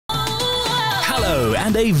Hello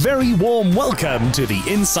and a very warm welcome to the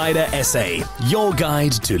Insider SA, your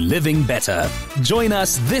guide to living better. Join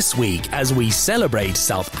us this week as we celebrate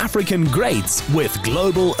South African greats with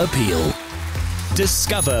global appeal.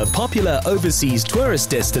 Discover popular overseas tourist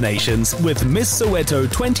destinations with Miss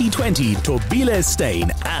Soweto 2020 Thobile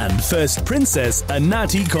Steyn and First Princess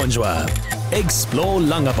Anathi Conjwa. Explore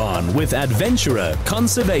Langebaan with adventurer,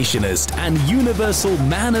 conservationist and universal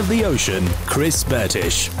man of the ocean, Chris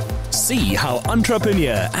Bertish. See how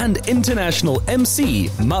entrepreneur and international MC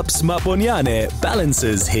Maps Maponyane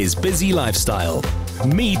balances his busy lifestyle.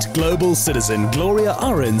 Meet global citizen Gloria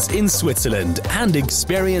Ahrens in Switzerland and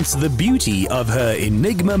experience the beauty of her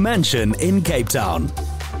Enigma Mansion in Cape Town.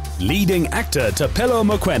 Leading actor Thapelo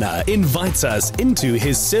Mokeona invites us into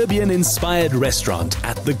his Serbian-inspired restaurant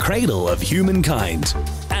at the Cradle of Humankind.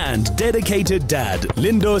 And dedicated dad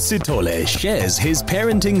Lindo Sithole shares his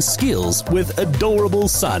parenting skills with adorable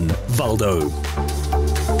son Valdo.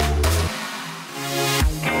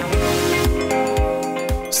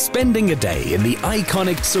 Spending a day in the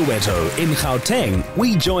iconic Soweto in Gauteng,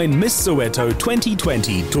 we join Miss Soweto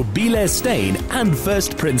 2020 Thobile Steyn and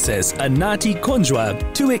First Princess Anathi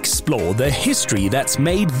Conjwa to explore the history that's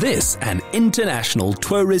made this an international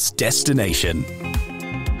tourist destination.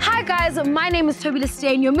 Hi guys, my name is Thobile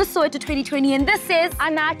Steyn, your Miss Soweto 2020, and this is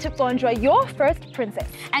Anathi Conjwa, your first princess.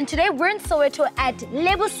 And today we're in Soweto at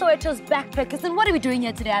Lebo Soweto's Backpackers. And what are we doing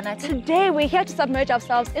here today, Anathi? Today we're here to submerge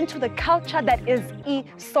ourselves into the culture that is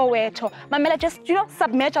Soweto. Mamela, just,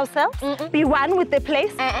 submerge ourselves, be one with the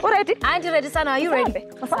place. Already? I'm ready, Sana. Are you ready?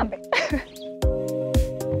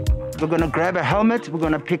 We're going to grab a helmet, we're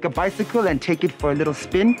going to pick a bicycle and take it for a little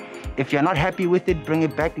spin. If you're not happy with it, bring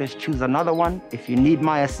it back. Let's choose another one. If you need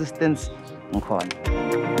my assistance, come on.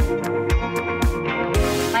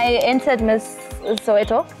 I entered Miss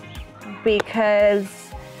Soweto because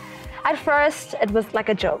at first it was like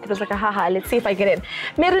a joke. It was like a haha, let's see if I get in.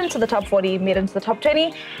 Made it into the top 40, made it into the top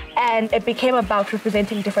 20, and it became about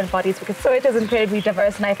representing different bodies because Soweto is incredibly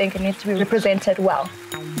diverse and I think it needs to be represented well.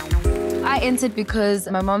 I entered because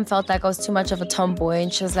my mom felt like I was too much of a tomboy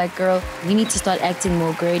and she was like, girl, you need to start acting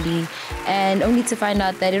more girly. And only to find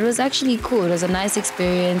out that it was actually cool. It was a nice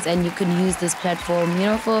experience and you can use this platform,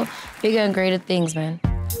 for bigger and greater things, man.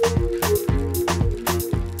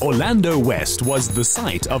 Orlando West was the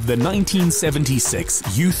site of the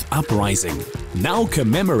 1976 Youth Uprising, now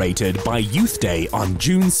commemorated by Youth Day on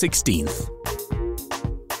June 16th.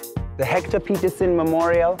 The Hector Peterson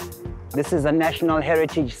Memorial. This is a National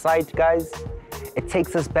Heritage Site, guys. It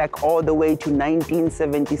takes us back all the way to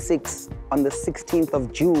 1976 on the 16th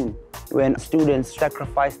of June when students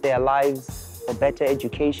sacrificed their lives for better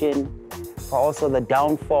education, for also the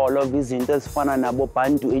downfall of izinto ezifana nabo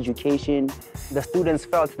Bantu education. The students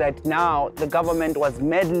felt that now the government was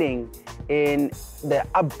meddling in the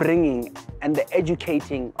upbringing and the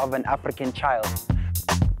educating of an African child.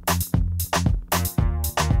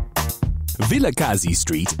 Vilakazi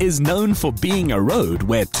Street is known for being a road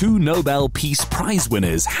where two Nobel Peace Prize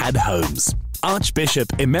winners had homes.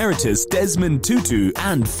 Archbishop Emeritus Desmond Tutu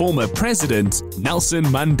and former President Nelson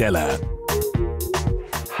Mandela.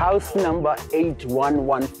 House number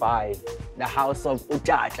 8115, the house of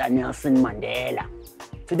Utata Nelson Mandela.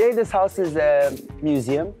 Today this house is a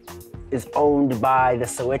museum. Is owned by the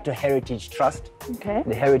Soweto Heritage Trust. Okay.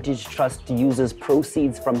 The Heritage Trust uses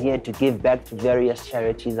proceeds from here to give back to various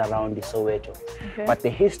charities around the Soweto. Okay. But the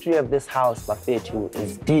history of this house, Bafethu,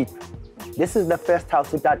 is deep. This is the first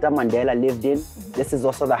house Utata Mandela lived in. This is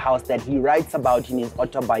also the house that he writes about in his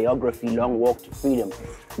autobiography, Long Walk to Freedom,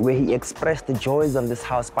 where he expressed the joys of this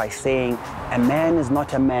house by saying, a man is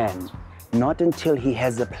not a man, not until he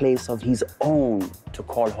has a place of his own to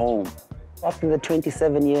call home. After the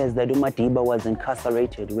 27 years that Madiba was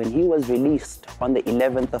incarcerated, when he was released on the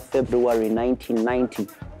 11th of February 1990,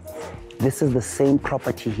 this is the same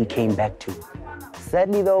property he came back to.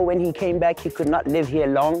 Sadly though, when he came back, he could not live here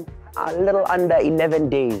long, a little under 11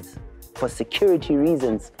 days. For security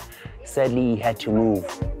reasons, sadly he had to move.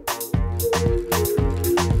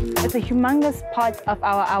 It's a humongous part of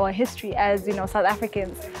our history as, South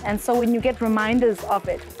Africans. And so when you get reminders of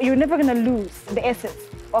it, you're never going to lose the essence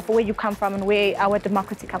of where you come from and where our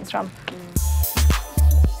democracy comes from.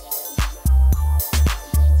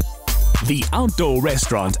 The outdoor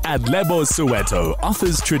restaurant at Lebo Soweto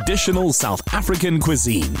offers traditional South African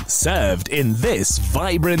cuisine served in this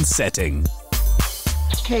vibrant setting.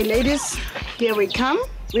 Okay, ladies, here we come.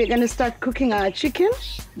 We're going to start cooking our chicken,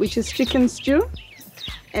 which is chicken stew.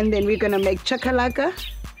 And then we're going to make chakalaka.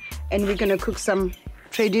 And we're going to cook some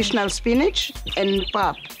traditional spinach and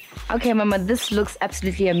pap. Okay, Mama, this looks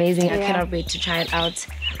absolutely amazing. I cannot wait to try it out.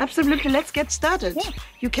 Absolutely, let's get started. Yeah.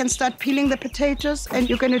 You can start peeling the potatoes and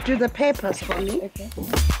you're going to do the peppers for me. Okay.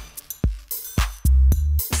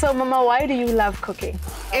 So, Mama, why do you love cooking?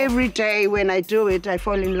 Every day when I do it, I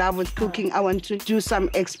fall in love with cooking. I want to do some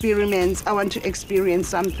experiments. I want to experience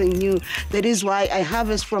something new. That is why I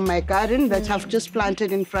harvest from my garden that I've just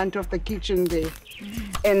planted in front of the kitchen there.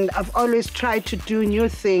 And I've always tried to do new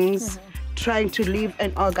things, trying to live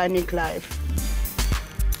an organic life.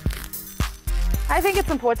 I think it's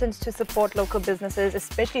important to support local businesses,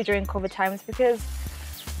 especially during COVID times, because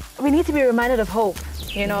we need to be reminded of hope,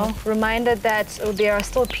 you know, reminded that there are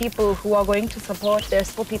still people who are going to support, there are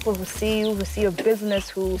still people who see you, who see your business,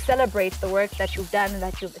 who celebrate the work that you've done and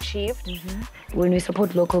that you've achieved. When we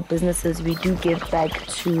support local businesses, we do give back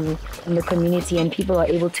to the community, and people are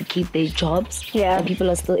able to keep their jobs. Yeah. And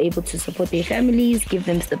people are still able to support their families, give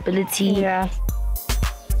them stability. Yeah.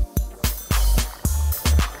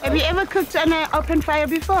 Have you ever cooked on an open fire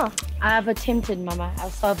before? I've attempted, Mama.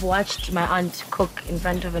 I've watched my aunt cook in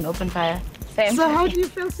front of an open fire. Same. So how do you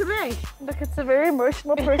feel today? Look, it's a very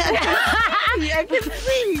emotional person. I can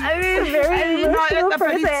see. I mean, very emotional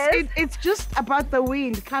person. It's just about the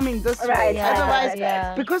wind coming this Right, way. yeah, Otherwise,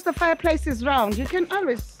 because the fireplace is round, you can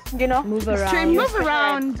always you know, move around. move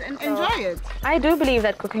around and enjoy it. I do believe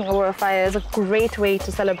that cooking over a fire is a great way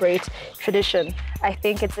to celebrate tradition. I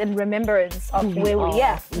think it's in remembrance of where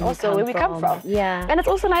we come from. Yeah. And it's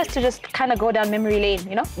also nice to just kind of go down memory lane,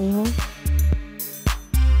 you know?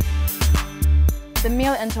 The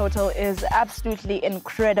meal in total is absolutely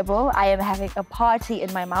incredible. I am having a party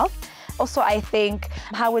in my mouth. Also, I think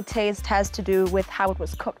how it tastes has to do with how it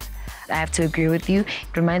was cooked. I have to agree with you.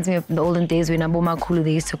 It reminds me of the olden days when Aboma Kulu,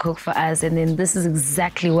 they used to cook for us, and then this is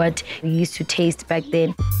exactly what we used to taste back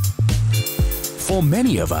then. For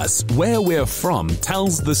many of us, where we're from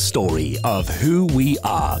tells the story of who we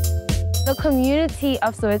are. The community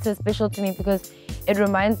of Soweto is special to me because it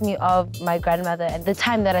reminds me of my grandmother and the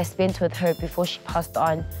time that I spent with her before she passed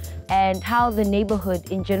on, and how the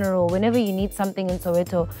neighborhood in general, whenever you need something in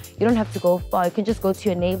Soweto, you don't have to go far. You can just go to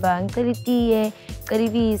your neighbor,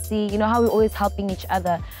 you know, how we're always helping each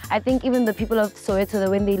other. I think even the people of Soweto, that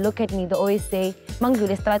when they look at me, they always say,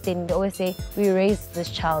 they always say, we raised this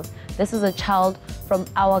child. This is a child from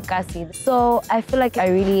our kasi. So I feel like I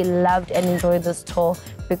really loved and enjoyed this tour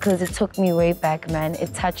because it took me way back, man.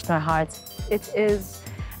 It touched my heart. It is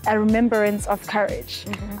a remembrance of courage.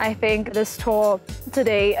 I think this tour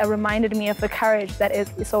today reminded me of the courage that is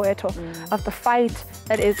Soweto, of the fight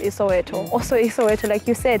that is Soweto. Also Soweto, like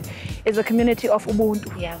you said, is a community of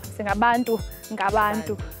ubuntu. Yeah. Singabantu,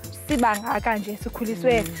 ngabantu, sibanga kanje,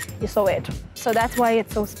 sikhuliswe Soweto. So that's why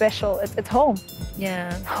it's so special. It's home.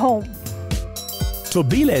 Yeah. Home.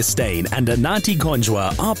 Thobile Steyn and Anathi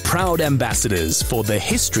Conjwa are proud ambassadors for the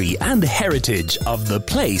history and heritage of the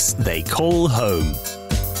place they call home.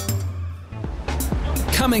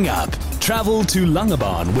 Coming up, travel to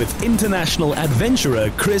Langebaan with international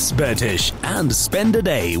adventurer Chris Bertish and spend a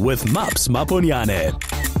day with Maps Maponyane.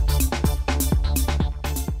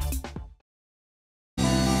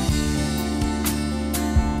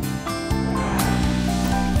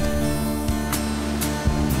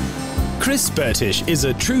 Chris Bertish is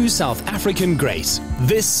a true South African great.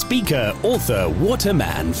 This speaker, author,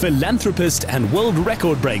 waterman, philanthropist and world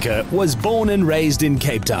record breaker was born and raised in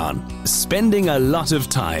Cape Town, spending a lot of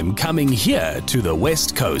time coming here to the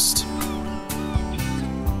West Coast.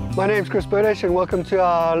 My name's Chris Bertish and welcome to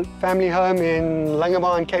our family home in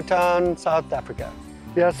Langebaan, Cape Town, South Africa.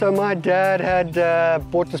 Yeah, so my dad had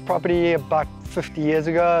bought this property about 50 years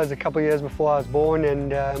ago. It was a couple of years before I was born,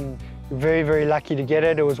 and very, very lucky to get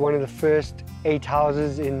it. It was one of the first 8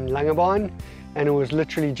 houses in Langebaan, and it was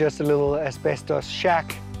literally just a little asbestos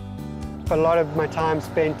shack. A lot of my time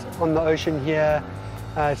spent on the ocean here,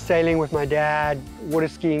 sailing with my dad, water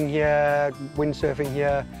skiing here, windsurfing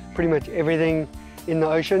here, pretty much everything in the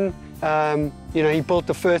ocean. You know, he built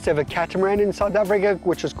the first ever catamaran in South Africa,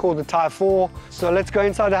 which was called the Thai 4. So let's go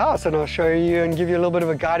inside the house and I'll show you and give you a little bit of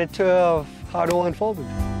a guided tour of how it all unfolded.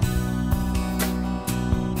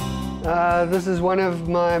 This is one of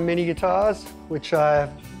my mini guitars, which I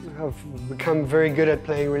have become very good at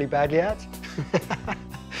playing really badly at.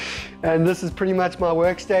 And this is pretty much my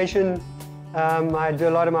workstation. I do a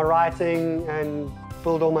lot of my writing and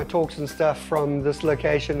build all my talks and stuff from this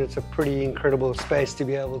location. It's a pretty incredible space to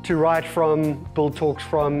be able to write from, build talks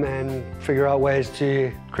from, and figure out ways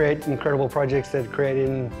to create incredible projects that create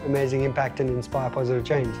an amazing impact and inspire positive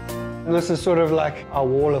change. And this is sort of like our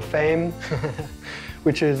wall of fame,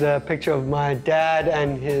 which is a picture of my dad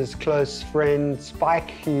and his close friend Spike,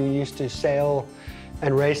 who used to sail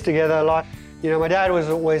and race together a lot. You know, my dad was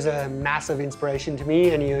always a massive inspiration to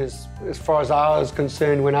me, and he was, as far as I was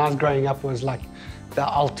concerned, when I was growing up, was like the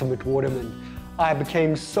ultimate waterman. I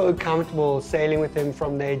became so comfortable sailing with him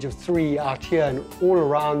from the age of 3 out here and all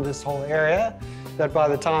around this whole area that by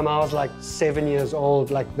the time I was like 7 years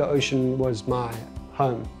old, like the ocean was my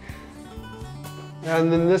home.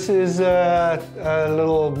 And then this is a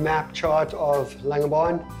little map chart of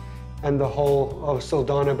Langebaan and the whole of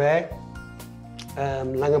Saldanha Bay.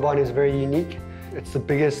 Langebaan is very unique. It's the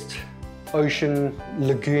biggest ocean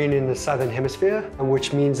lagoon in the southern hemisphere,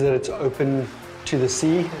 which means that it's open to the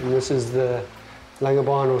sea, and this is the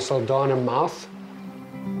Langebaan or Saldanha mouth.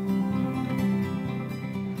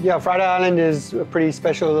 Yeah, Friday Island is a pretty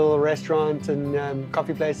special little restaurant and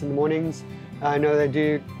coffee place in the mornings. I know they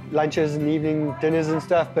do lunches and evening dinners and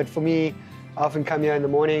stuff, but for me, I often come here in the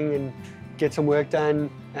morning and get some work done,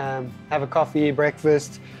 have a coffee,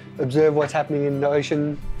 breakfast, observe what's happening in the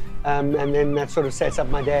ocean, and then that sort of sets up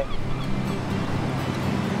my day.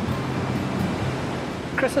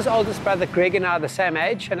 Chris's oldest brother Greg and I are the same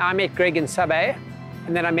age, and I met Greg in Sub-A,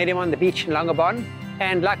 and then I met him on the beach in Langebaan.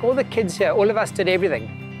 And like all the kids here, all of us did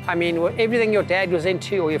everything. I mean, everything your dad was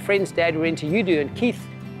into or your friend's dad were into, you do. And Keith,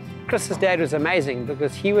 Chris's dad, was amazing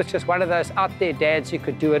because he was just one of those out there dads who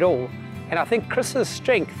could do it all. And I think Chris's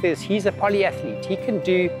strength is he's a polyathlete. He can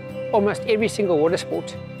do almost every single water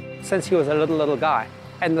sport since he was a little guy.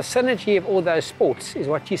 And the synergy of all those sports is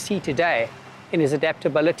what you see today in his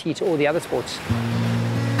adaptability to all the other sports.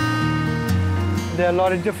 There are a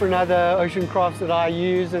lot of different other ocean crafts that I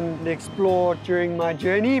use and explore during my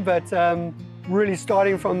journey, but really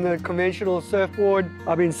starting from the conventional surfboard.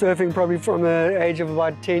 I've been surfing probably from the age of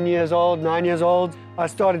about 10 years old, 9 years old. I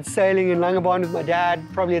started sailing in Langebaan with my dad,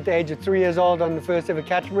 probably at the age of 3 years old on the first ever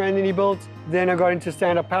catamaran that he built. Then I got into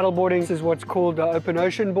stand-up paddleboarding. This is what's called the open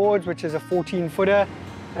ocean boards, which is a 14-footer.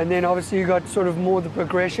 And then obviously you got sort of more the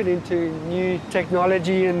progression into new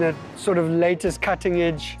technology and the sort of latest cutting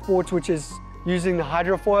edge sports, which is using the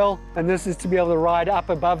hydrofoil, and this is to be able to ride up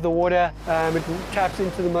above the water. It taps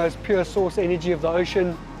into the most pure source energy of the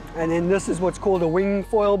ocean. And then this is what's called a wing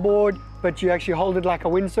foil board, but you actually hold it like a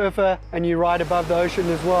windsurfer and you ride above the ocean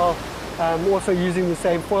as well. Also using the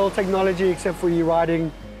same foil technology, except for you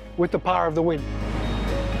riding with the power of the wind.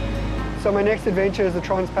 So my next adventure is the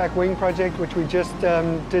Transpac Wing project, which we just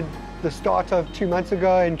did the start of 2 months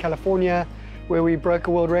ago in California, where we broke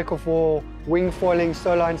a world record for wing foiling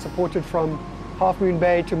solo line supported from Half Moon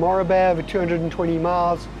Bay to Morro Bay over 220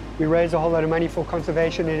 miles. We raised a whole lot of money for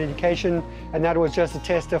conservation and education, and that was just a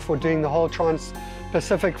tester for doing the whole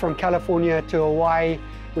Trans-Pacific from California to Hawaii,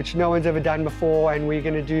 which no one's ever done before, and we're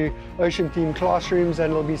going to do ocean-themed classrooms,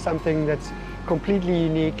 and it'll be something that's completely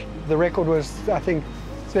unique. The record was, I think,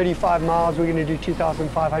 35 miles. We're going to do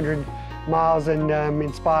 2,500 miles and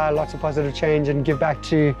inspire lots of positive change and give back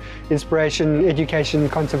to inspiration, education,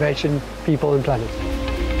 conservation, people and planet.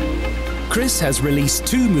 Chris has released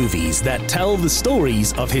 2 movies that tell the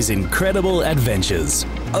stories of his incredible adventures,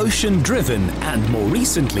 Ocean Driven and more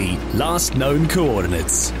recently, Last Known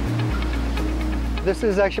Coordinates. This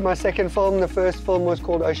is actually my second film. The first film was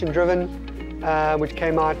called Ocean Driven, which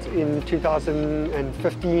came out in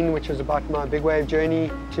 2015, which was about my big wave journey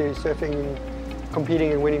to surfing and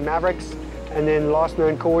competing and winning Mavericks. And then Last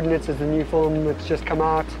Known Coordinates is the new film that's just come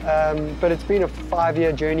out. But it's been a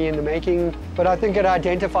 5-year journey in the making. But I think it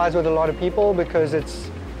identifies with a lot of people because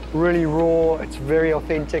it's really raw, it's very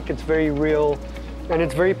authentic, it's very real, and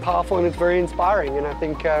it's very powerful and it's very inspiring. And I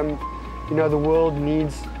think you know, the world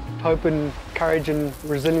needs hope and courage and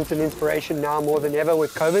resilience and inspiration now more than ever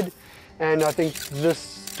with COVID. And I think this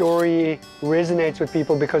story resonates with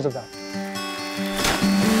people because of that.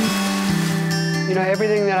 You know,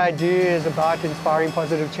 everything that I do is about inspiring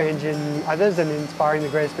positive change in others and inspiring the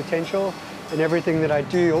greatest potential. And everything that I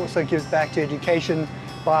do also gives back to education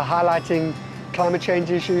by highlighting climate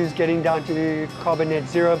change issues, getting down to carbon net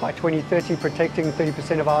zero by 2030, protecting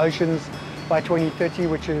 30% of our oceans by 2030,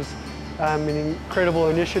 which is an incredible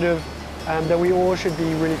initiative that we all should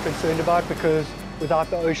be really concerned about, because without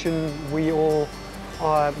the ocean, we all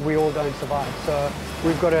don't survive. So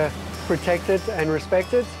we've got to protect it and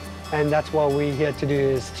respect it. And that's what we're here to do,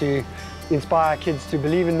 is to inspire kids to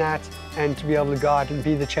believe in that and to be able to go out and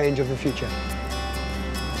be the change of the future.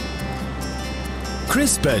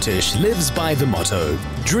 Chris Bertish lives by the motto,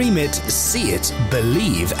 dream it, see it,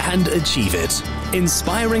 believe and achieve it.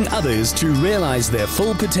 Inspiring others to realize their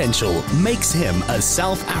full potential makes him a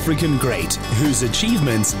South African great whose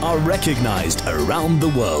achievements are recognized around the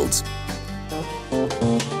world.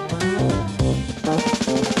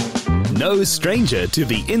 No stranger to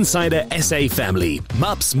the Insider SA family,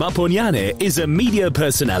 Maps Maponyane is a media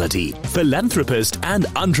personality, philanthropist and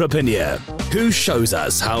entrepreneur who shows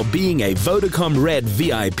us how being a Vodacom Red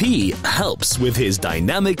VIP helps with his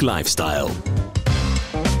dynamic lifestyle.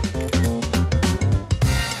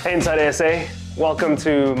 Hey Insider SA, welcome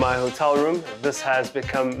to my hotel room. This has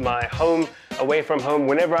become my home, away from home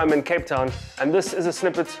whenever I'm in Cape Town, and this is a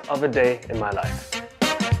snippet of a day in my life.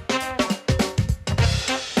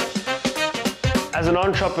 As an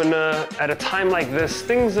entrepreneur, at a time like this,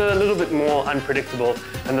 things are a little bit more unpredictable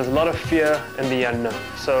and there's a lot of fear in the unknown.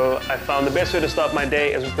 So I found the best way to start my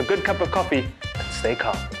day is with a good cup of coffee and stay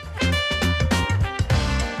calm.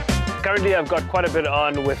 Currently, I've got quite a bit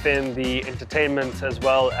on within the entertainment as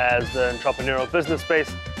well as the entrepreneurial business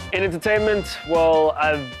space. In entertainment, well,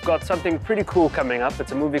 I've got something pretty cool coming up.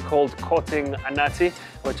 It's a movie called Courting Anathi,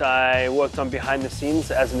 which I worked on behind the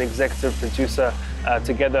scenes as an executive producer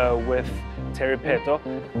together with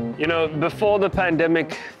You know, before the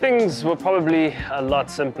pandemic, things were probably a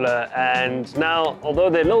lot simpler, and now,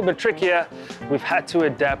 although they're a little bit trickier, we've had to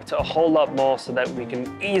adapt a whole lot more so that we can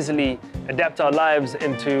easily adapt our lives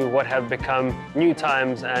into what have become new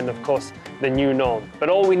times and, of course, the new norm. But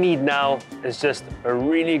all we need now is just a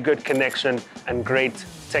really good connection and great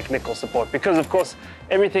technical support, because, of course,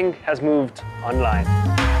 everything has moved online.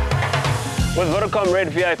 With Vodacom Red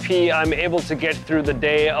VIP, I'm able to get through the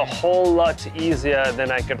day a whole lot easier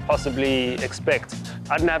than I could possibly expect.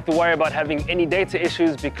 I don't have to worry about having any data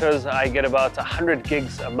issues because I get about 100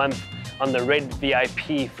 gigs a month on the Red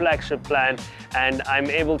VIP flagship plan, and I'm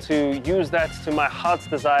able to use that to my heart's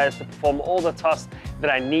desires to perform all the tasks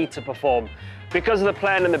that I need to perform. Because of the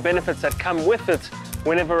plan and the benefits that come with it,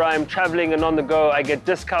 whenever I'm traveling and on the go, I get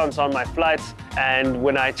discounts on my flights, and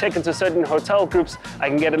when I check into certain hotel groups, I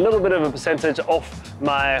can get a little bit of a percentage off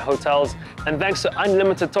my hotels. And thanks to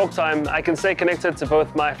unlimited talk time, I can stay connected to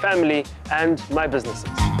both my family and my businesses.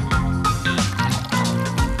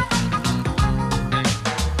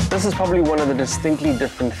 This is probably one of the distinctly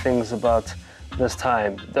different things about this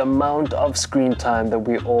time, the amount of screen time that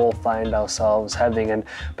we all find ourselves having. And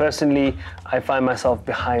personally, I find myself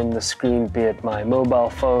behind the screen, be it my mobile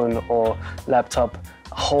phone or laptop,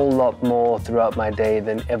 a whole lot more throughout my day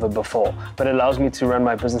than ever before. But it allows me to run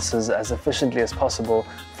my businesses as efficiently as possible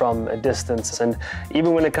from a distance. And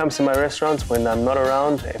even when it comes to my restaurants, when I'm not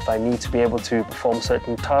around, if I need to be able to perform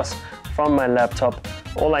certain tasks from my laptop,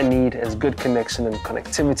 all I need is good connection and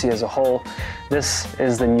connectivity as a whole. This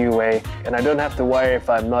is the new way, and I don't have to worry if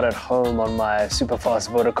I'm not at home on my super fast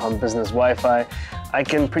Vodacom business Wi-Fi. I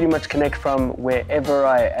can pretty much connect from wherever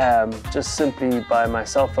I am, just simply by my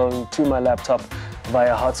cell phone to my laptop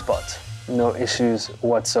via hotspot. No issues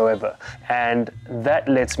whatsoever. And that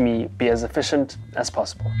lets me be as efficient as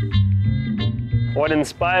possible. What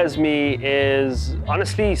inspires me is,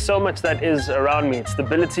 honestly, so much that is around me. It's the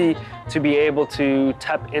ability to be able to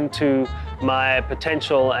tap into my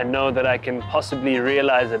potential and know that I can possibly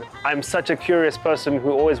realize it. I'm such a curious person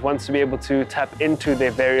who always wants to be able to tap into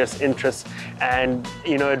their various interests. And,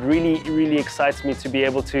 you know, it really excites me to be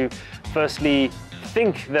able to, firstly,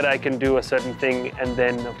 think that I can do a certain thing and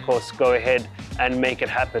then, of course, go ahead and make it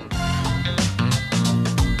happen.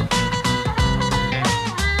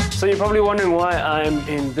 So you're probably wondering why I'm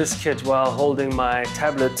in this kit while holding my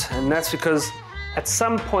tablet, and that's because at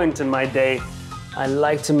some point in my day, I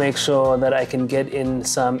like to make sure that I can get in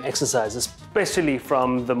some exercise, especially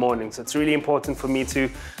from the mornings. It's really important for me to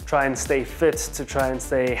try and stay fit, to try and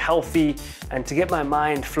stay healthy, and to get my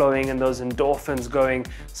mind flowing and those endorphins going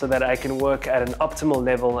so that I can work at an optimal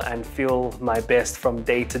level and feel my best from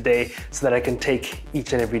day to day so that I can take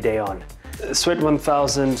each and every day on. Sweat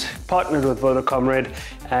 1000 partnered with Vodacom Red,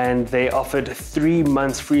 and they offered 3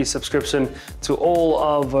 months free subscription to all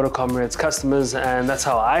of Vodacom Red's customers, and that's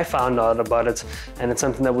how I found out about it. And it's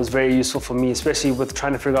something that was very useful for me, especially with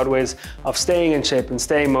trying to figure out ways of staying in shape and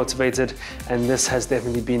staying motivated, and this has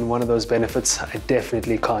definitely been one of those benefits I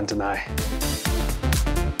definitely can't deny.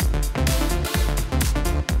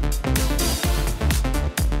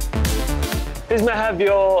 Please may I have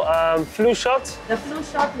your flu shot? The flu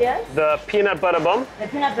shot, yes. The peanut butter bomb? The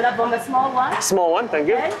peanut butter bomb, the small one. Small one, thank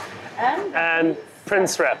you. And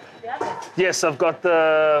Prince wrap. Yeah. Yes, I've got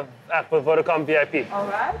the app with Vodacom VIP. All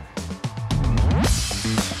right.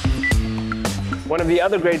 One of the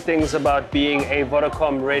other great things about being a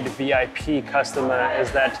Vodacom Red VIP customer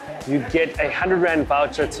is that you get a 100 Rand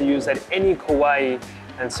voucher to use at any Kauai.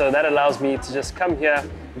 And so that allows me to just come here,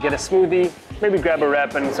 get a smoothie, maybe grab a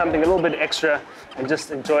wrap and something a little bit extra and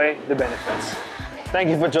just enjoy the benefits. Thank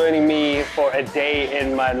you for joining me for a day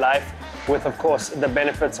in my life with, of course, the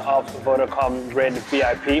benefits of Vodacom Red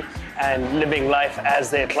VIP. and living life as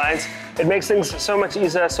their clients. It makes things so much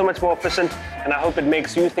easier, so much more efficient, and I hope it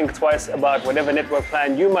makes you think twice about whatever network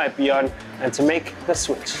plan you might be on and to make the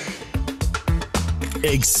switch.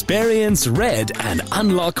 Experience Red and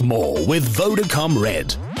unlock more with Vodacom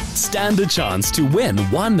Red. Stand a chance to win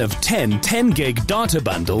one of 10 10-gig data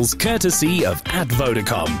bundles courtesy of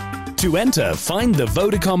 @Vodacom. To enter, find the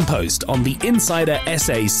Vodacom post on the Insider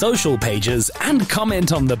SA social pages and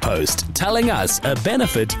comment on the post telling us a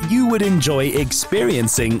benefit you would enjoy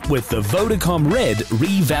experiencing with the Vodacom Red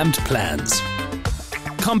revamped plans.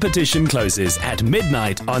 Competition closes at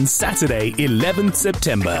midnight on Saturday, 11th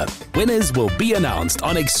September. Winners will be announced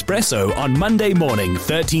on Expresso on Monday morning,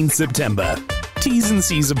 13th September. T's and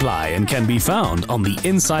C's apply and can be found on the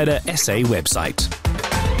Insider SA website.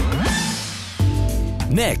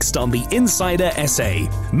 Next on the Insider SA,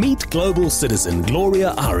 meet global citizen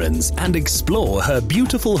Gloria Ahrens and explore her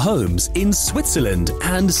beautiful homes in Switzerland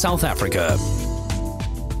and South Africa.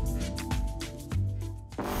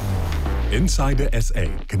 Insider SA,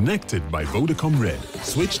 connected by Vodacom Red.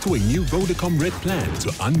 Switch to a new Vodacom Red plan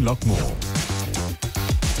to unlock more.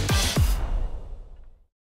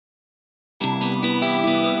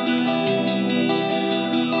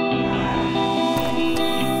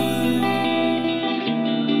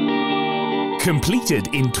 Completed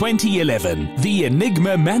in 2011, the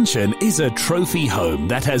Enigma Mansion is a trophy home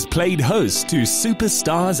that has played host to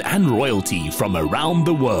superstars and royalty from around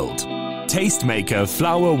the world. Tastemaker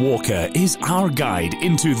Flower Walker is our guide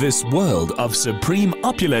into this world of supreme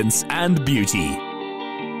opulence and beauty.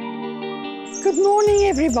 Good morning,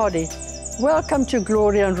 everybody. Welcome to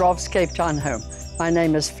Gloria and Rob's Cape Town home. My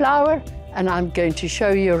name is Flower, and I'm going to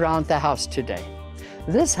show you around the house today.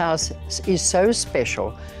 This house is so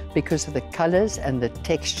special because of the colors and the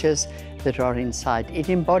textures that are inside. It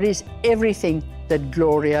embodies everything that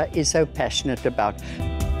Gloria is so passionate about.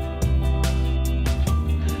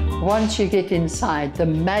 Once you get inside, the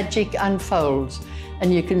magic unfolds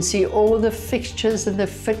and you can see all the fixtures and the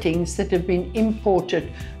fittings that have been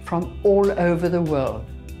imported from all over the world,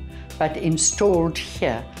 but installed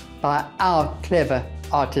here by our clever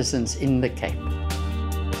artisans in the Cape.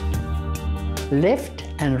 Left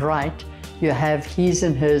and right, you have his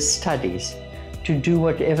and her studies to do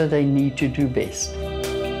whatever they need to do best.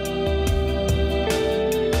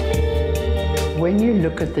 When you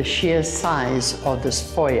look at the sheer size of this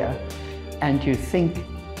foyer and you think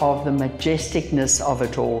of the majesticness of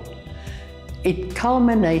it all, it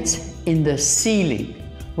culminates in the ceiling,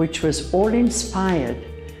 which was all inspired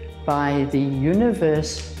by the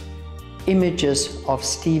universe images of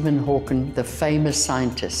Stephen Hawking, the famous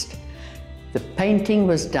scientist. The painting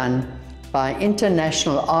was done by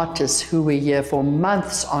international artists who were here for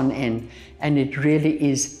months on end, and it really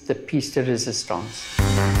is the piece de resistance.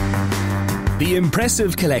 The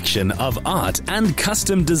impressive collection of art and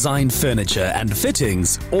custom-designed furniture and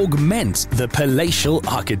fittings augment the palatial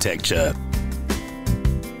architecture.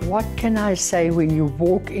 What can I say when you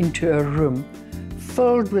walk into a room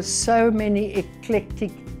filled with so many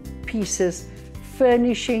eclectic pieces,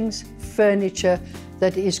 furnishings, furniture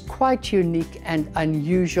that is quite unique and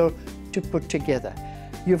unusual to put together.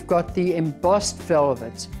 You've got the embossed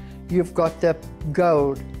velvets, you've got the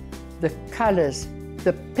gold, the colors,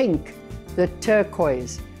 the pink, the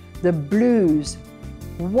turquoise, the blues.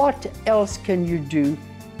 What else can you do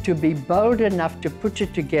to be bold enough to put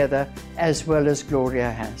it together as well as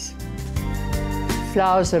Gloria has?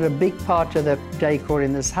 Flowers are a big part of the decor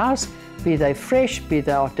in this house, be they fresh, be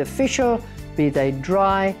they artificial, be they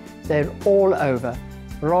dry, they're all over.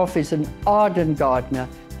 Rolf is an ardent gardener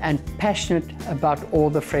and passionate about all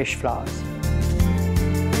the fresh flowers.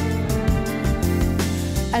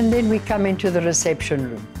 And then we come into the reception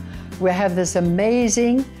room. We have this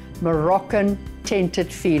amazing Moroccan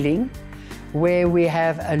tinted feeling where we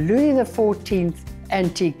have a Louis XIV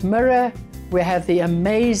antique mirror. We have the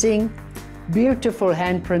amazing, beautiful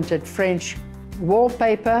hand-printed French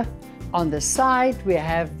wallpaper. On the side, we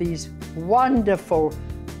have these wonderful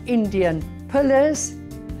Indian pillars.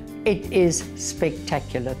 It is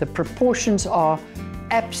spectacular. The proportions are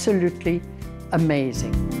absolutely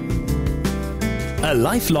amazing. A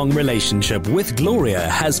lifelong relationship with Gloria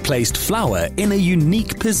has placed Flower in a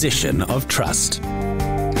unique position of trust.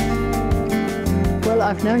 Well,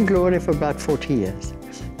 I've known Gloria for about 40 years.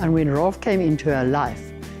 And when Rolf came into her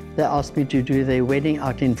life, they asked me to do their wedding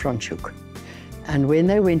out in Franschhoek. And when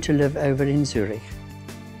they went to live over in Zurich,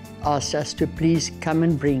 asked us to please come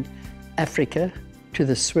and bring Africa to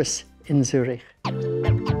the Swiss in Zurich.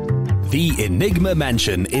 The Enigma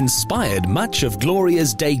Mansion inspired much of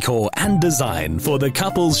Gloria's decor and design for the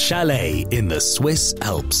couple's chalet in the Swiss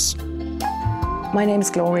Alps. My name is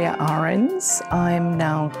Gloria Ahrens. I'm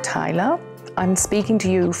now Tyler. I'm speaking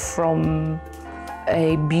to you from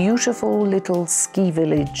a beautiful little ski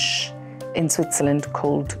village in Switzerland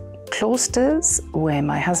called Klosters, where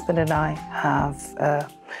my husband and I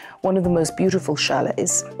have one of the most beautiful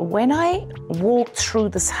chalets. When I walked through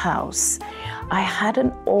this house, I had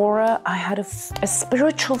an aura, I had a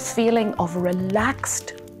spiritual feeling of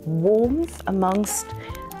relaxed warmth amongst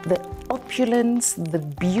the opulence, the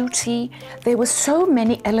beauty. There were so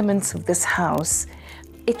many elements of this house.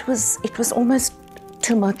 It was almost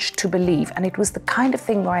too much to believe, and it was the kind of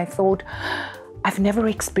thing where I thought, I've never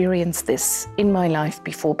experienced this in my life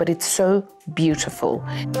before, but it's so beautiful.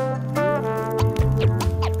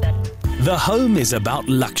 The home is about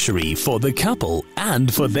luxury for the couple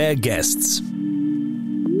and for their guests.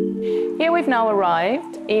 Here we've now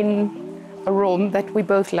arrived in a room that we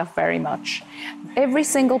both love very much. Every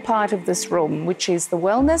single part of this room, which is the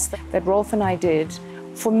wellness that Rolf and I did,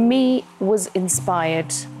 for me was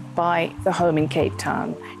inspired by the home in Cape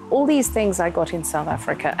Town. All these things I got in South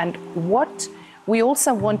Africa, and what we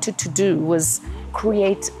also wanted to do was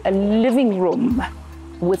create a living room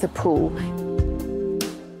with a pool.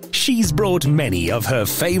 She's brought many of her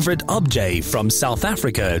favorite objets from South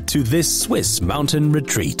Africa to this Swiss mountain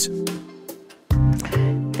retreat.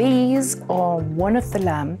 These are one of the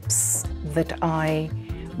lamps that I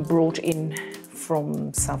brought in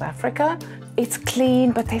from South Africa. It's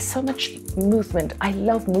clean, but there's so much movement. I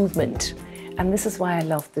love movement, and this is why I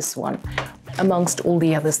love this one, amongst all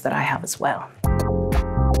the others that I have as well.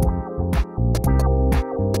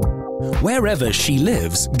 Wherever she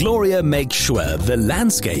lives, Gloria makes sure the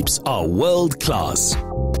landscapes are world-class.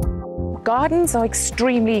 Gardens are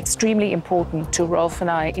extremely, extremely important to Rolf and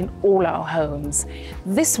I in all our homes.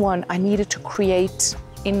 This one I needed to create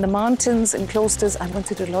in the mountains and Klosters. I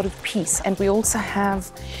wanted a lot of peace, and we also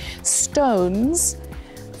have stones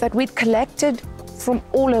that we'd collected from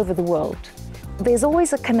all over the world. There's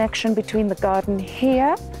always a connection between the garden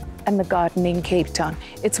here and the garden in Cape Town.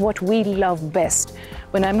 It's what we love best.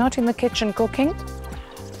 When I'm not in the kitchen cooking,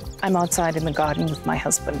 I'm outside in the garden with my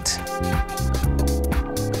husband.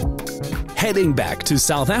 Heading back to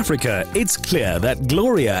South Africa, it's clear that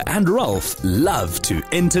Gloria and Rolf love to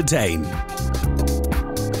entertain.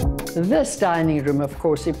 This dining room, of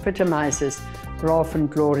course, epitomizes Rolf and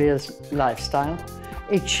Gloria's lifestyle.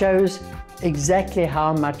 It shows exactly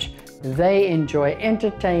how much they enjoy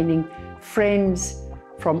entertaining friends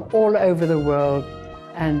from all over the world,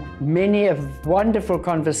 and many of wonderful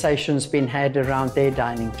conversations been had around their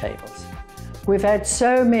dining tables. We've had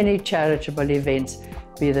so many charitable events,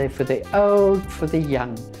 be they for the old, for the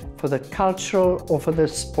young, for the cultural or for the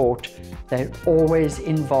sport. They're always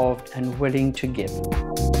involved and willing to give.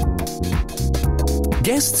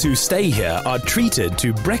 Guests who stay here are treated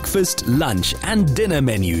to breakfast, lunch and dinner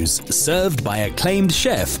menus served by acclaimed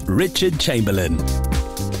chef Richard Chamberlain.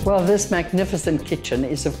 Well, this magnificent kitchen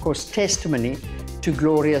is, of course, testimony to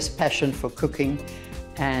Gloria's passion for cooking.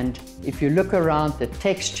 And if you look around, the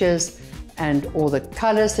textures and all the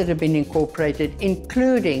colors that have been incorporated,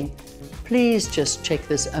 including, please just check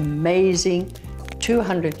this amazing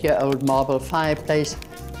 200-year-old marble fireplace,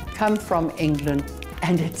 come from England,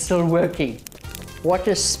 and it's still working. What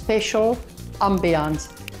a special ambiance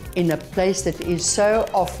in a place that is so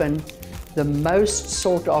often the most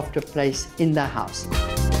sought-after place in the house.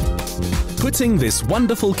 Putting this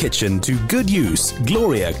wonderful kitchen to good use,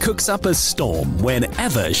 Gloria cooks up a storm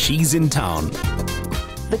whenever she's in town.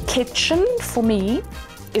 The kitchen, for me,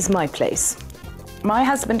 is my place. My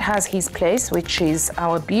husband has his place, which is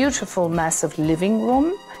our beautiful, massive living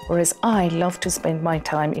room, whereas I love to spend my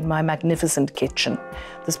time in my magnificent kitchen.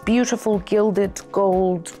 This beautiful gilded,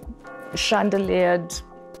 gold, chandeliered,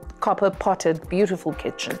 copper-potted, beautiful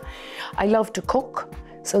kitchen. I love to cook,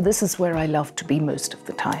 so this is where I love to be most of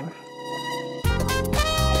the time.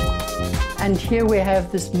 And here we have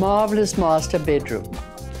this marvelous master bedroom.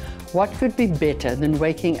 What could be better than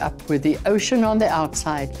waking up with the ocean on the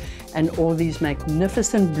outside and all these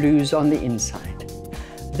magnificent blues on the inside?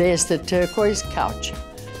 There's the turquoise couch,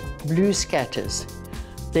 blue scatters.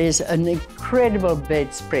 There's an incredible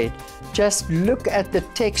bedspread. Just look at the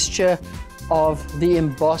texture of the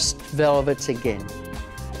embossed velvets again.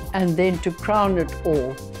 And then to crown it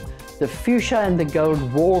all, the fuchsia and the gold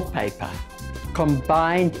wallpaper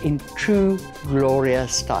combined in true Gloria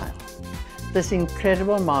style. This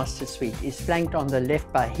incredible master suite is flanked on the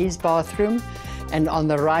left by his bathroom and on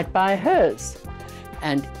the right by hers.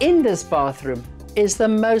 And in this bathroom is the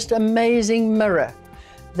most amazing mirror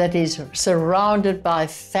that is surrounded by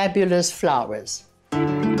fabulous flowers.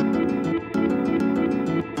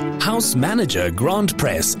 House manager Grant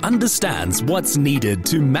Press understands what's needed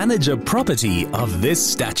to manage a property of this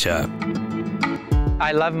stature.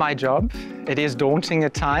 I love my job. It is daunting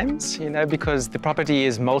at times, because the property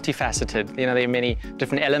is multifaceted. There are many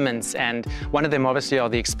different elements, and one of them obviously are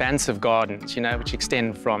the expansive gardens, which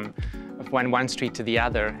extend from one street to the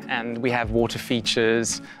other. And we have water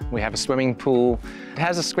features, we have a swimming pool. It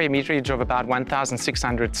has a square meterage of about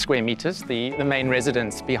 1,600 square meters, the main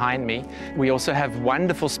residence behind me. We also have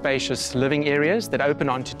wonderful spacious living areas that open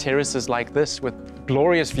onto terraces like this with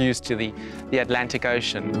glorious views to the Atlantic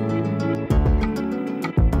Ocean.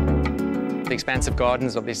 The expansive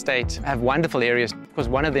gardens of the estate have wonderful areas, because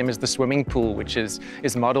one of them is the swimming pool, which is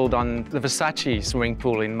modeled on the Versace swimming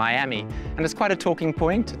pool in Miami. And it's quite a talking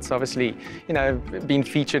point. It's obviously, been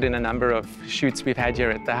featured in a number of shoots we've had here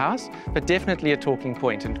at the house, but definitely a talking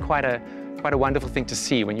point and quite a wonderful thing to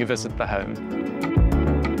see when you visit the home.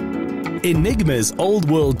 Enigma's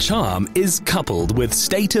old world charm is coupled with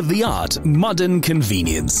state-of-the-art modern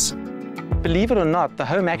convenience. Believe it or not, the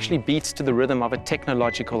home actually beats to the rhythm of a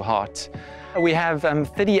technological heart. We have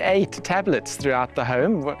 38 tablets throughout the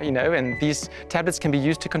home, and these tablets can be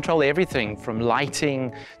used to control everything from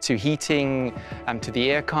lighting to heating, to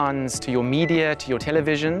the air cons, to your media, to your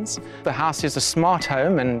televisions. The house is a smart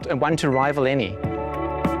home and one to rival any.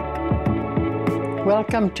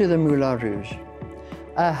 Welcome to the Moulin Rouge,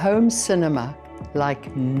 a home cinema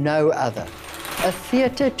like no other. A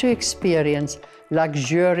theatre to experience,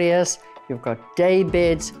 luxurious. You've got day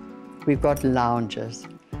beds, we've got lounges.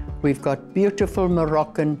 We've got beautiful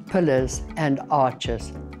Moroccan pillars and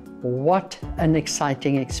arches. What an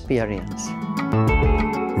exciting experience.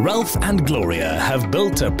 Ralph and Gloria have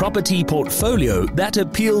built a property portfolio that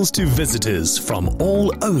appeals to visitors from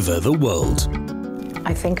all over the world.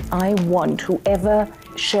 I think I want whoever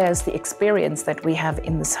shares the experience that we have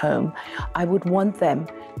in this home, I would want them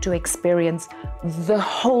to experience the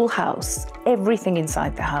whole house, everything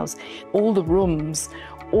inside the house, all the rooms,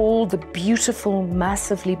 all the beautiful,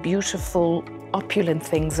 massively beautiful, opulent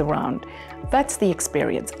things around. That's the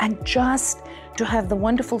experience. And just to have the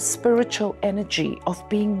wonderful spiritual energy of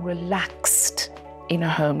being relaxed in a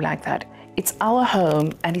home like that. It's our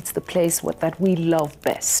home and it's the place that we love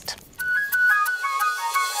best.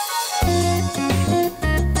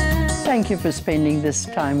 Thank you for spending this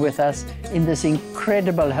time with us in this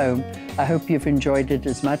incredible home. I hope you've enjoyed it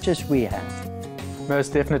as much as we have.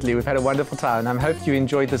 Most definitely. We've had a wonderful time, and I hope you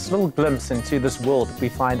enjoyed this little glimpse into this world that we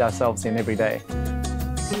find ourselves in every day.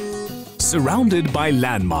 Surrounded by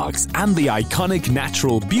landmarks and the iconic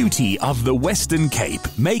natural beauty of the Western Cape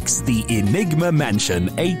makes the Enigma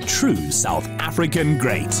Mansion a true South African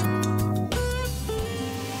great.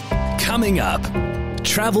 Coming up,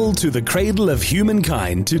 travel to the Cradle of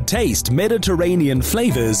Humankind to taste Mediterranean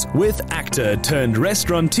flavors with actor turned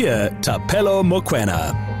restaurateur Thapelo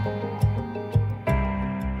Mokeona.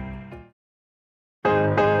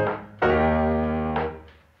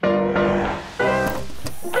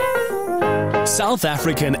 South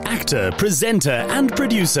African actor, presenter and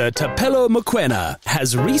producer Thapelo Mokeona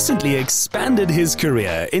has recently expanded his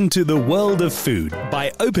career into the world of food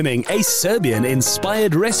by opening a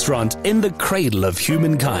Serbian-inspired restaurant in the Cradle of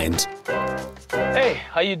Humankind. Hey,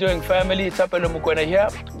 how you doing, family? Thapelo Mokeona here.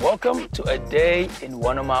 Welcome to a day in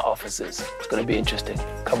one of my offices. It's going to be interesting.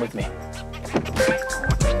 Come with me.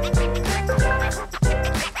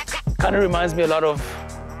 Kind of reminds me a lot of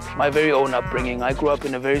my very own upbringing. I grew up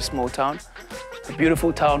in a very small town, a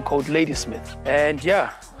beautiful town called Ladysmith. And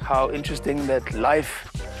yeah, how interesting that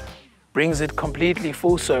life brings it completely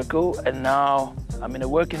full circle, and now I'm in a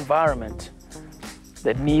work environment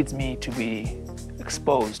that needs me to be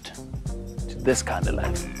exposed to this kind of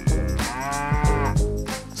life.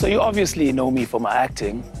 So you obviously know me for my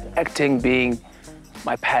acting being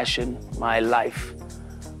my passion, my life,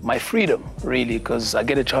 my freedom, really, because I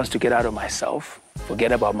get a chance to get out of myself,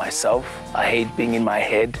 forget about myself. I hate being in my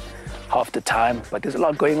head half the time, but there's a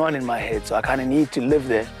lot going on in my head, so I kind of need to live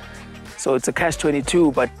there. So it's a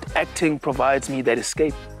catch-22, but acting provides me that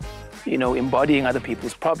escape. You know, embodying other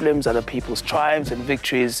people's problems, other people's triumphs and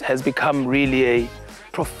victories has become really a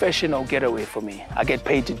professional getaway for me. I get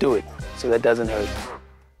paid to do it, so that doesn't hurt.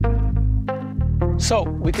 So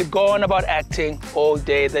we could go on about acting all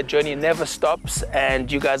day. That journey never stops,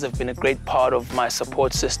 and you guys have been a great part of my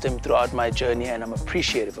support system throughout my journey, and I'm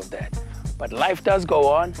appreciative of that. But life does go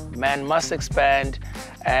on, man must expand,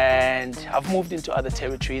 and I've moved into other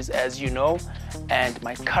territories, as you know, and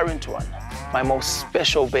my current one, my most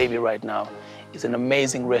special baby right now, is an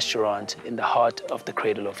amazing restaurant in the heart of the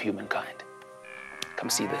Cradle of Humankind. Come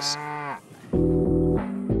see this.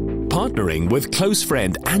 partnering with close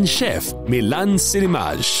friend and chef Milan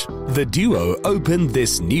Sirimaj. The duo opened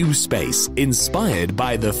this new space inspired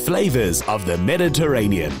by the flavors of the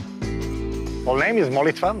Mediterranean. Our name is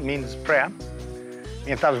Molitva, means prayer.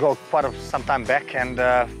 Me and Tabs go quite some time back and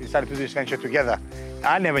we decided to do this venture together.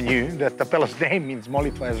 I never knew that Thapelo's name means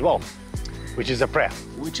Molitva as well, which is a prayer.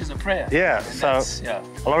 Which is a prayer. Yeah,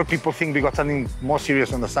 a lot of people think we got something more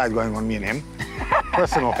serious on the side going on, me and him.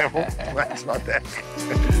 Personal level, but it's not that.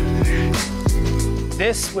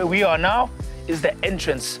 This, where we are now, is the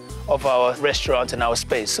entrance of our restaurant and our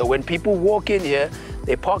space. So when people walk in here,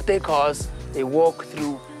 they park their cars, they walk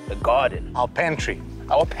through the garden. Our pantry.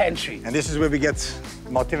 Our pantry. And this is where we get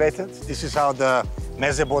motivated. This is how the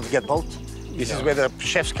meze boards get built. This is where the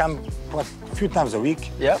chefs come a few times a week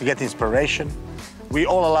to get inspiration. We're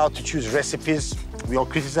all allowed to choose recipes. We all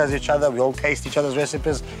criticize each other. We all taste each other's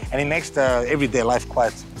recipes. And it makes the everyday life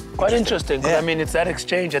quite interesting. I mean, it's that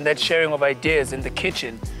exchange and that sharing of ideas in the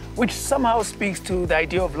kitchen, which somehow speaks to the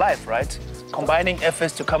idea of life, right? Combining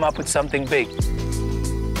efforts to come up with something big.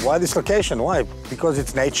 Why this location? Why? Because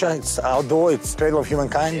it's nature, it's outdoor, it's Cradle of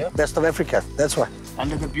Humankind, best of Africa. That's why.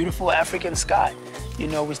 Under the beautiful African sky. You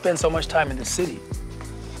know, we spend so much time in the city.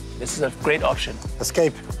 This is a great option.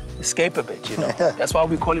 Escape. Escape a bit, you know. That's why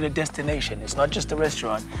we call it a destination. It's not just a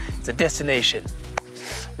restaurant, it's a destination.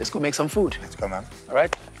 Let's go make some food. Let's go, man. All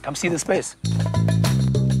right? Come see the space.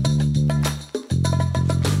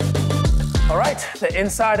 All right, the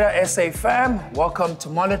Insider SA fam, welcome to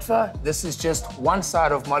Molitva. This is just one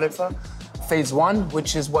side of Molitva, phase 1,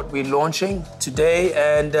 which is what we're launching today.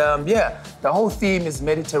 And the whole theme is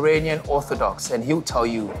Mediterranean Orthodox, and he'll tell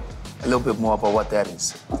you a little bit more about what that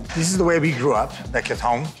is. This is the way we grew up back at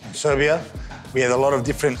home in Serbia. We had a lot of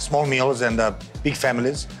different small meals and big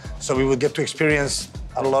families. So we would get to experience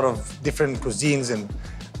a lot of different cuisines and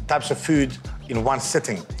types of food in one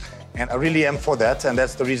sitting. And I really am for that, and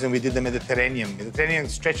that's the reason we did the Mediterranean. Mediterranean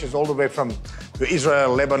stretches all the way from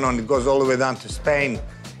Israel, Lebanon, it goes all the way down to Spain,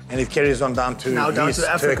 and it carries on down to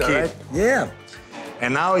Africa, Turkey. Right? Yeah.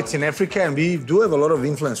 And now it's in Africa, and we do have a lot of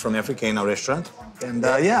influence from Africa in our restaurant. And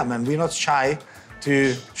man, we're not shy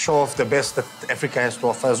to show off the best that Africa has to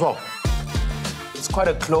offer as well. It's quite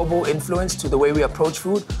a global influence to the way we approach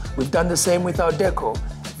food. We've done the same with our deco.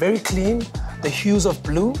 Very clean, the hues of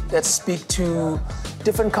blue that speak to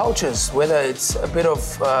different cultures, whether it's a bit of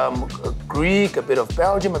Greek, a bit of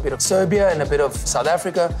Belgium, a bit of Serbia, and a bit of South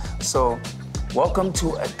Africa. So welcome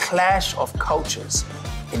to a clash of cultures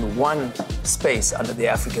in one space under the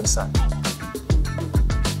African sun.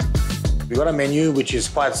 We got a menu which is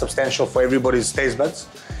quite substantial for everybody's taste buds,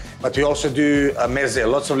 but we also do a meze,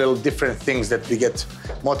 lots of little different things that we get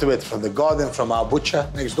motivated from the garden, from our butcher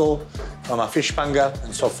next door, from our fish panga,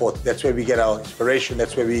 and so forth. That's where we get our inspiration,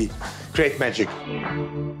 that's where we create magic.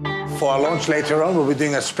 For our launch later on, we'll be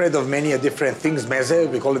doing a spread of many different things, meze,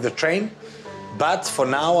 we call it the train. But for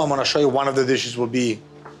now, I'm gonna show you one of the dishes we'll be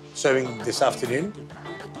serving this afternoon.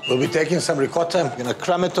 We'll be taking some ricotta, I'm gonna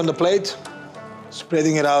crumb it on the plate,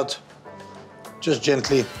 spreading it out just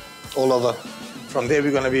gently all over. From there,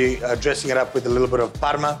 we're gonna be dressing it up with a little bit of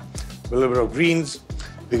parma, a little bit of greens.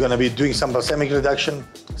 We're gonna be doing some balsamic reduction,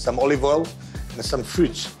 some olive oil, and some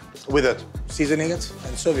fruits with it, seasoning it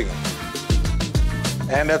and serving it.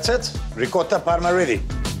 And that's it, ricotta parma ready.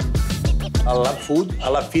 I love food, I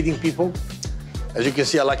love feeding people. As you can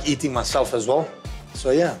see, I like eating myself as well. So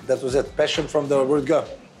yeah, that was it, passion from the word go.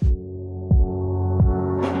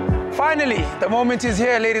 Finally, the moment is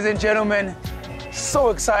here, ladies and gentlemen. So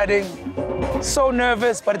exciting, so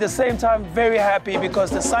nervous, but at the same time, very happy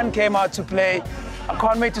because the sun came out to play. I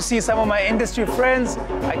can't wait to see some of my industry friends.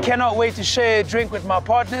 I cannot wait to share a drink with my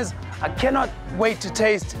partners. I cannot wait to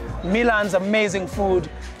taste Milan's amazing food.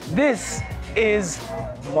 This is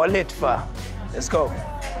Molitva. Let's go.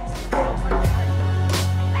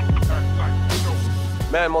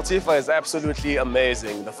 Man, Molitva is absolutely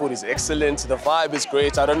amazing. The food is excellent, the vibe is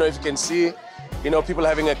great. I don't know if you can see, you know, people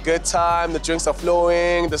having a good time, the drinks are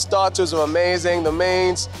flowing, the starters are amazing, the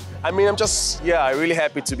mains. I mean, I'm just, really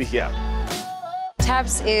happy to be here.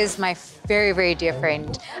 Tabs is my very, very dear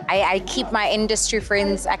friend. I keep my industry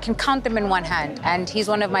friends, I can count them in one hand, and he's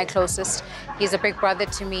one of my closest. He's a big brother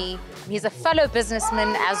to me. He's a fellow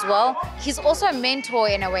businessman as well. He's also a mentor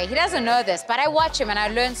in a way. He doesn't know this, but I watch him and I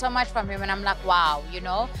learn so much from him and I'm like, wow, you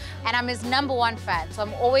know? And I'm his #1 fan, so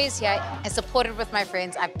I'm always here and supported with my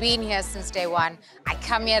friends. I've been here since day one. I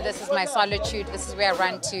come here, this is my solitude, this is where I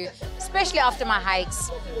run to, especially after my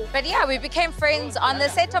hikes. But yeah, we became friends on the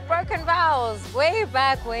set of Broken Vows, way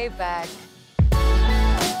back, way back.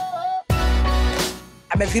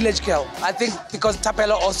 I I'm a village girl. I think because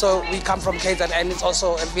Thapelo also, we come from KZN and it's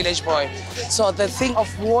also a village boy. So the thing of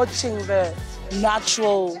watching the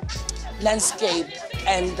natural landscape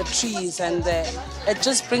and the trees and it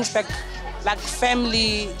just brings back like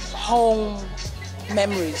family, home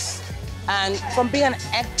memories. And from being an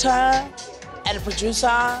actor and a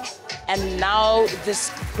producer and now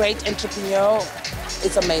this great entrepreneur,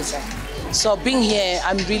 it's amazing. So being here,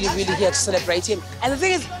 I'm really, really here to celebrate him. And the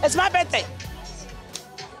thing is, it's my birthday.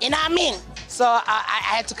 You know what I mean? So I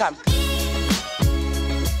had to come.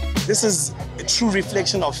 This is a true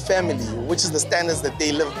reflection of family, which is the standards that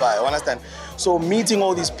they live by, you understand? So meeting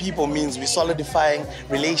all these people means we're solidifying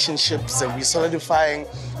relationships and we're solidifying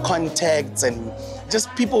contacts and just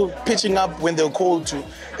people pitching up when they're called to.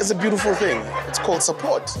 It's a beautiful thing. It's called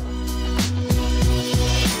support.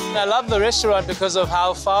 I love the restaurant because of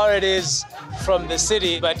how far it is from the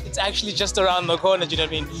city, but it's actually just around the corner, do you know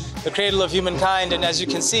what I mean? The Cradle of Humankind, and as you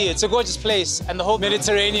can see, it's a gorgeous place, and the whole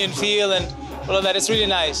Mediterranean feel and all of that, it's really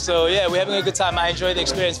nice. So yeah, we're having a good time. I enjoy the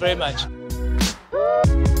experience very much.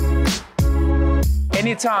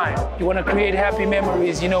 Anytime you want to create happy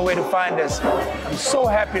memories, you know where to find us. I'm so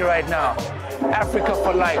happy right now. Africa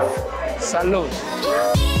for life. Salute.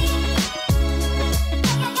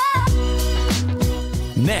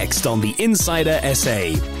 Next on the Insider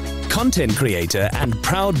SA, content creator and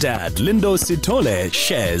proud dad Lindo Sithole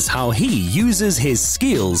shares how he uses his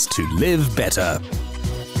skills to live better.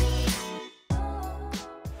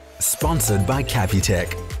 Sponsored by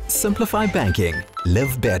Capitec. Simplify banking.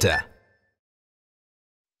 Live better.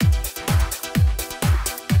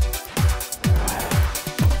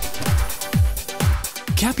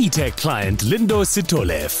 Capitec client Lindo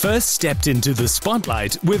Sithole first stepped into the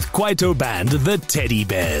spotlight with Kwaito band The Teddy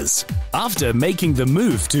Bears. After making the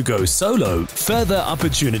move to go solo, further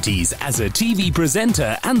opportunities as a TV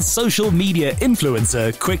presenter and social media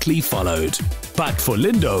influencer quickly followed. But for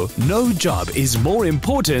Lindo, no job is more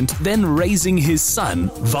important than raising his son,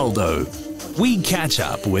 Valdo. We catch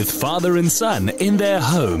up with father and son in their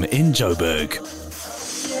home in Joburg.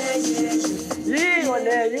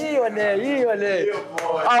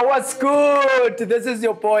 What's good? This is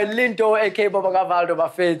your boy Lindo, aka Baba Valdo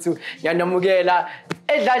Bafethu. Yanamugela,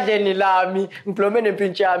 Edladeni Lami, Mplomene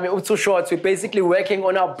Pinchami, Utsu Shorts. We're basically working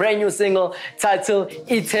on our brand new single titled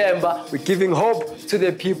Itemba. We're giving hope to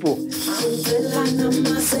the people.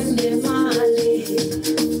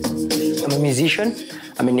 I'm a musician,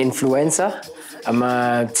 I'm an influencer, I'm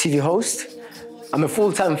a TV host, I'm a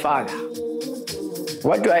full-time father.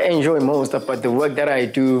 What do I enjoy most about the work that I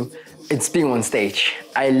do? It's being on stage.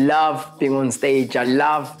 I love being on stage. I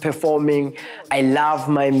love performing. I love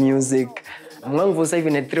my music.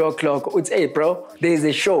 Even at 3 o'clock, it's, hey bro, there's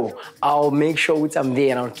a show. I'll make sure I'm there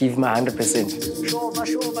and I'll give my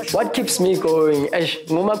 100%. What keeps me going?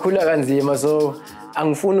 So,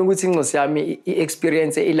 angifuna ukuthi incosi yami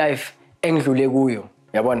experience life engidlule kuyo.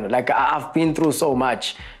 Yabona, like I've been through so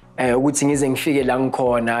much. Ukuthi ngize ngifike la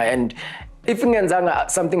ngikhona, and if ngenzanga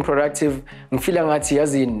something productive, ngifila ngathi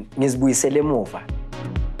yazini ngizibuyisele emuva.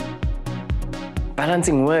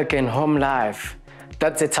 Balancing work and home life,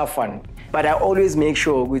 that's a tough one. But I always make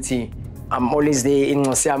sure ukuthi I'm always there in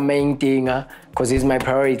my main thing because it's my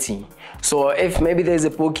priority. So if maybe there's a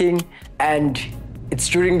booking and it's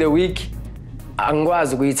during the week,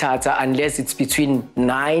 angikwazi ukuyithatha unless it's between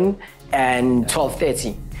 9 and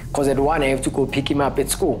 12:30. Because at 1 I have to go pick him up at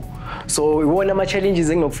school. So one of my challenges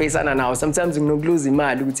engokufacana now. Sometimes nginokulose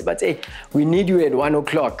imali ukuthi but hey, we need you at 1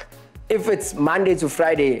 o'clock. If it's Monday to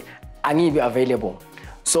Friday, I need to be available.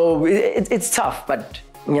 So it's tough, but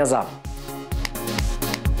ngiyazama.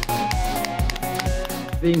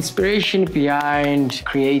 The inspiration behind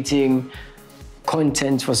creating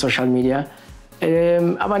content for social media,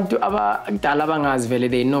 abantu abadala abangazi vele,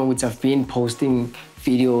 they know which I've been posting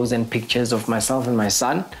videos and pictures of myself and my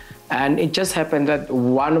son. And it just happened that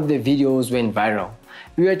one of the videos went viral.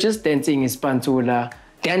 We were just dancing in Spantula,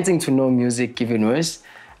 dancing to no music even worse.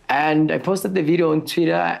 And I posted the video on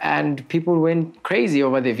Twitter and people went crazy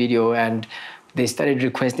over the video and they started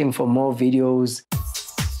requesting for more videos.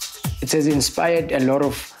 It has inspired a lot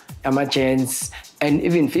of amateurs and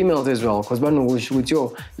even females as well, because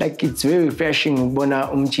like it's very refreshing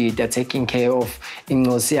ukubona umjida taking care of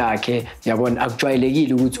incosi yakhe, yabona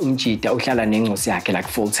akujwayelekile ukuthi umjida uhlala nencosi yakhe like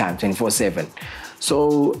full time 24/7.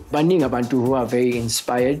 So baningi abantu who are very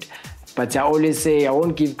inspired, but I always say I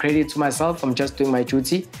won't give credit to myself, I'm just doing my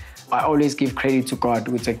duty. I always give credit to God.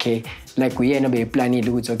 It's okay. Like we end up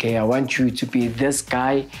planning. It's okay. I want you to be this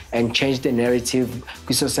guy and change the narrative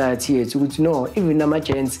with society. It's good to know even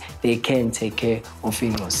Namajians, they can take care of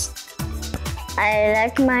us. I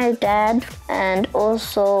like my dad, and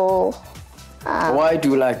also... Why do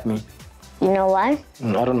you like me? You know why?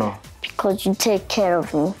 I don't know. Because you take care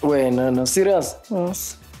of me. Wait, no, serious?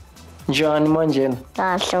 Yes. John Manjen.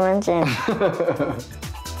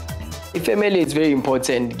 Family is very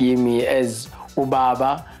important, give me as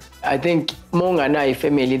ubaba. I think mongana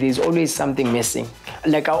family, there's always something missing.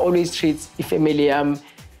 Like I always treat family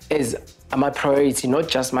as my priority, not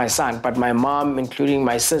just my son, but my mom, including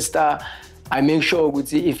my sister. I make sure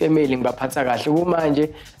ukuthi family ngibaphatha kahle.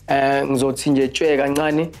 Kumanje ngizothi nje tshwe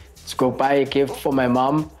kancane to go buy a gift for my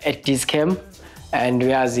mom at Discam, and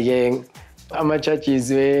uyazi ke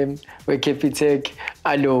ama-charges we-Capitec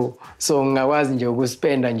alo, so ngingakwazi nje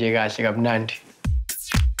ukuspenda nje kahle kamnandi.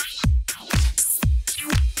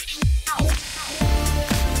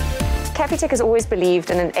 Capitec has always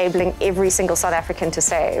believed in enabling every single South African to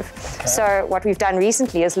save. Okay. So what we've done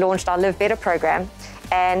recently is launched our Live Better program,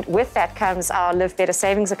 and with that comes our Live Better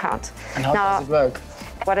savings account. And how does it work?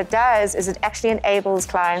 What it does is it actually enables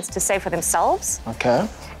clients to save for themselves, okay,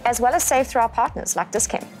 as well as save through our partners like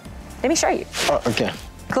Discam. Let me show you. Oh, okay.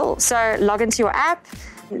 Cool. So log into your app.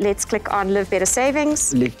 Let's click on Live Better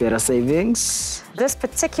Savings. Live Better Savings. This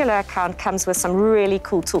particular account comes with some really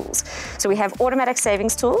cool tools. So we have automatic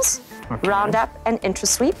savings tools, okay, Roundup and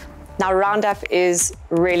interest sweep. Now, Roundup is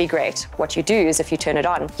really great. What you do is if you turn it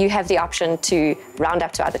on, you have the option to round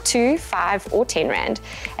up to either 2, 5, or 10 Rand.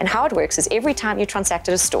 And how it works is every time you transact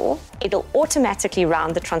at a store, it'll automatically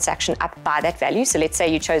round the transaction up by that value. So let's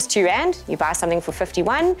say you chose 2 Rand, you buy something for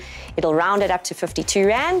 51, it'll round it up to 52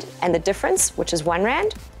 Rand, and the difference, which is 1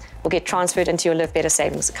 Rand, will get transferred into your Live Better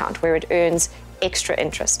savings account where it earns extra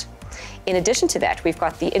interest. In addition to that, we've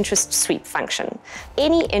got the interest sweep function.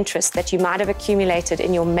 Any interest that you might have accumulated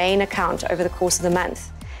in your main account over the course of the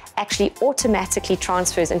month actually automatically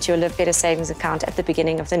transfers into your Live Better savings account at the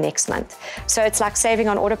beginning of the next month. So it's like saving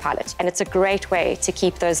on autopilot, and it's a great way to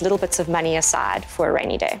keep those little bits of money aside for a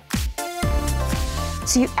rainy day.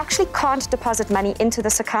 So you actually can't deposit money into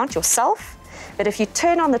this account yourself, but if you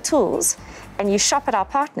turn on the tools and you shop at our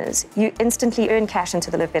partners, you instantly earn cash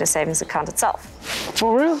into the Live Better savings account itself.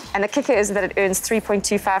 For real? And the kicker is that it earns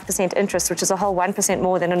 3.25% interest, which is a whole 1%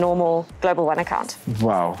 more than a normal Global One account.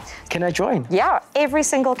 Wow. Can I join? Yeah, every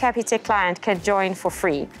single Capitec client can join for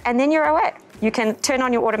free. And then you're away. You can turn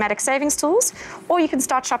on your automatic savings tools, or you can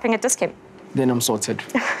start shopping at Discam. Then I'm sorted.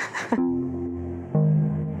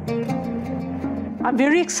 I'm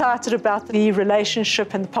very excited about the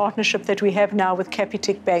relationship and the partnership that we have now with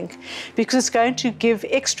Capitec Bank, because it's going to give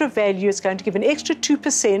extra value, it's going to give an extra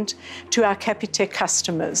 2% to our Capitec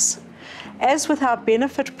customers. As with our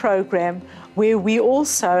benefit program, where we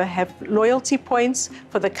also have loyalty points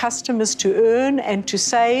for the customers to earn and to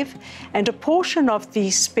save, and a portion of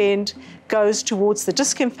the spend goes towards the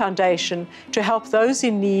Discam Foundation to help those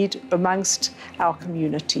in need amongst our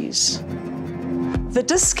communities. The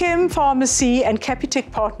Discam Pharmacy and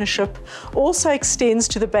Capitec partnership also extends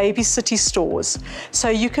to the Baby City stores, so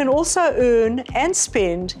you can also earn and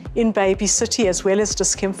spend in Baby City as well as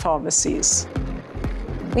Discam pharmacies.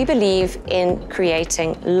 We believe in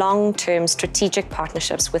creating long-term strategic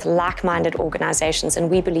partnerships with like-minded organizations, and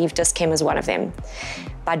we believe Discam is one of them.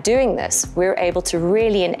 By doing this, we're able to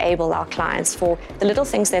really enable our clients for the little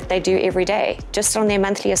things that they do every day, just on their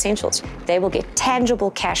monthly essentials. They will get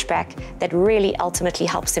tangible cash back that really ultimately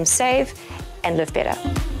helps them save and live better.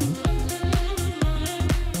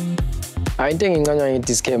 Into engincanywa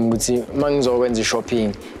nge-Discam ukuthi mangizokwenza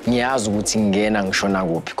shopping ngiyazi ukuthi ngingena ngishona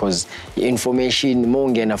kuphi, because information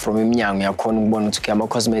mongena from eminyango uyakhona ukubona ukuthi ama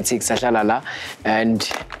cosmetics ahlala la, and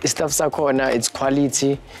stuff sakhona it's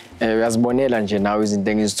quality. Uyazibonela nje nawe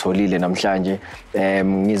izinto engizitholile namhlanje.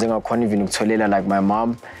 Ngize ngakhona even ukutholela like my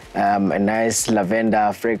mom a nice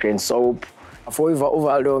lavender fragrance soap. For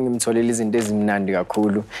Valdo ngimtholela izinto ezimnandi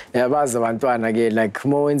kakhulu. Yabazi abantwana ke like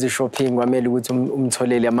uma wenza shopping kwamele ukuthi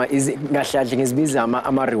umtholele kahle ngizibiza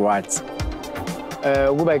ama rewards.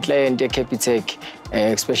 Kuba client eCapitec,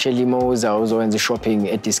 especially uma uzowenza shopping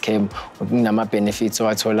at Discam, kunama benefits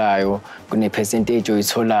owatholayo, kune percentage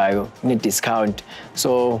oyitholayo, kune discount.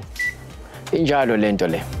 So injalo lento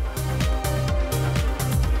le.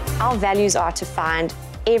 Our values are to find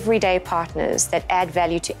everyday partners that add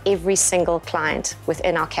value to every single client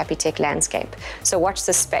within our Capitec landscape. So watch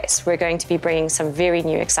this space. We're going to be bringing some very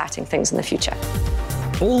new, exciting things in the future.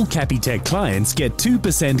 All Capitec clients get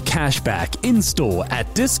 2% cash back in store at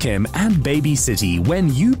Discam and Baby City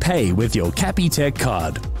when you pay with your Capitec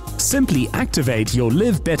card. Simply activate your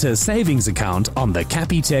Live Better savings account on the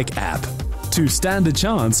Capitec app. To stand a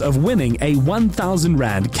chance of winning a 1,000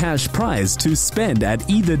 Rand cash prize to spend at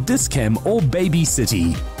either Dis-Chem or Baby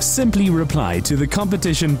City, simply reply to the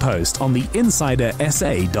competition post on the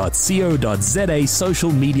insidersa.co.za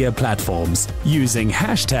social media platforms using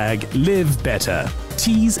hashtag #LiveBetter.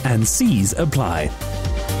 T's and C's apply.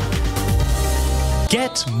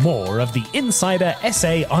 Get more of the Insider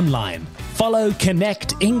SA online. Follow,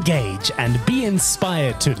 connect, engage, and be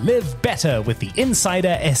inspired to live better with the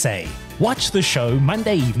Insider SA. Watch the show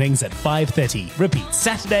Monday evenings at 5:30. Repeat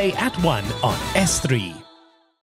Saturday at 1 on S3.